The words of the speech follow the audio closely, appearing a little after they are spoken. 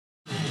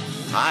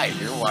Hi,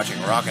 you're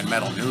watching Rock and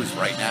Metal News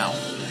right now.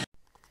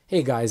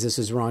 Hey guys, this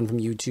is Ron from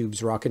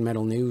YouTube's Rock and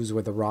Metal News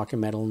with a Rock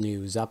and Metal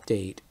News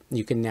update.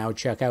 You can now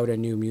check out a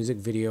new music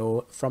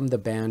video from the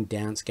band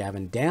Dance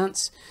Gavin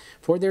Dance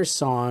for their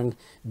song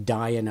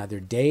Die Another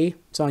Day.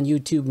 It's on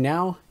YouTube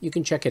now. You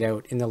can check it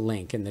out in the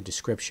link in the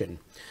description.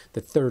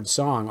 The third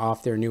song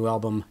off their new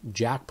album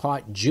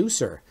Jackpot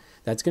Juicer.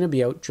 That's going to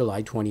be out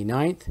July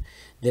 29th.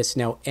 This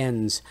now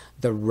ends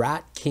the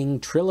Rat King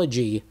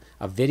Trilogy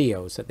of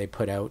videos that they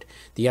put out.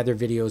 The other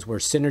videos were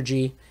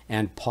Synergy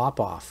and Pop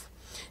Off.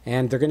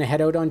 And they're going to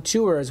head out on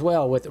tour as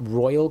well with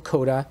Royal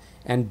Coda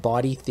and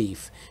Body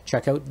Thief.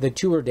 Check out the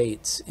tour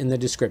dates in the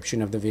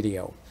description of the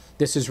video.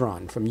 This is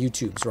Ron from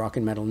YouTube's Rock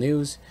and Metal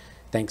News.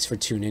 Thanks for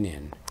tuning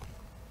in.